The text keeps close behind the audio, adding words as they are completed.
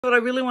What I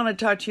really want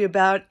to talk to you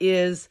about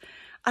is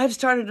I've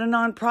started a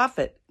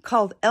nonprofit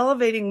called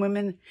Elevating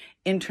Women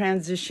in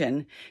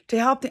Transition to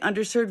help the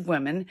underserved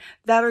women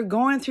that are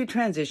going through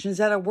transitions,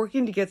 that are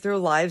working to get their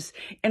lives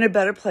in a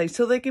better place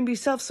so they can be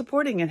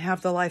self-supporting and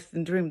have the life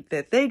and dream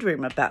that they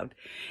dream about.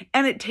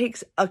 And it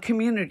takes a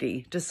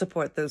community to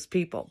support those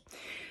people.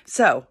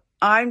 So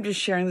I'm just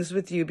sharing this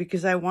with you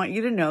because I want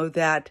you to know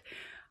that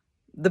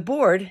the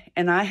board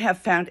and I have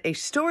found a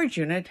storage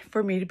unit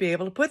for me to be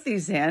able to put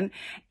these in.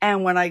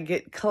 And when I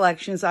get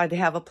collections, I'd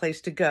have a place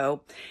to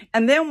go.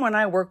 And then when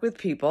I work with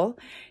people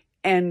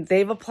and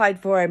they've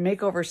applied for a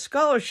makeover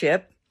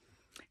scholarship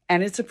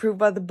and it's approved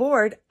by the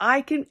board, I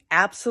can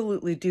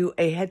absolutely do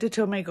a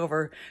head-to-toe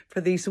makeover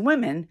for these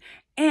women.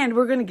 And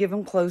we're going to give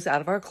them clothes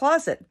out of our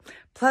closet,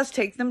 plus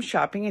take them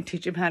shopping and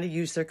teach them how to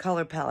use their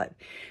color palette.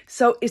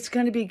 So it's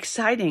going to be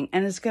exciting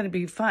and it's going to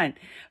be fun.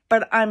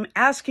 But I'm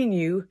asking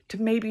you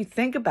to maybe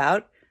think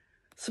about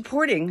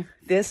supporting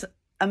this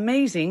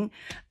amazing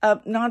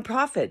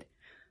nonprofit.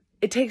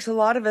 It takes a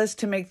lot of us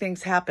to make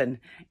things happen.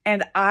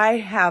 And I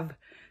have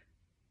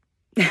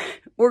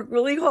worked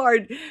really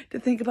hard to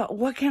think about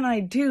what can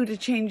I do to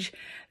change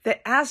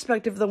the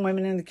aspect of the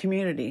women in the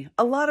community.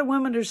 A lot of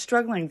women are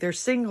struggling. They're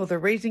single, they're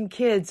raising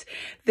kids,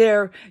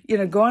 they're,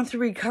 going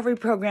through recovery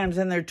programs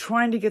and they're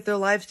trying to get their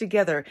lives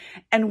together,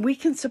 and we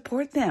can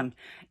support them.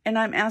 And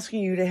I'm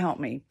asking you to help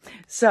me.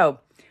 So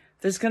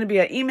there's going to be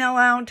an email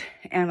out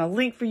and a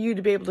link for you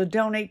to be able to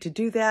donate to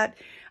do that.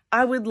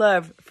 I would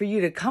love for you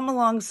to come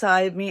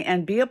alongside me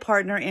and be a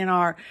partner in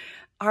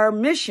our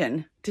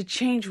mission to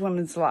change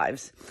women's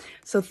lives.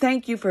 So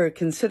thank you for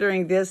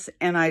considering this,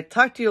 and I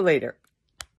talk to you later.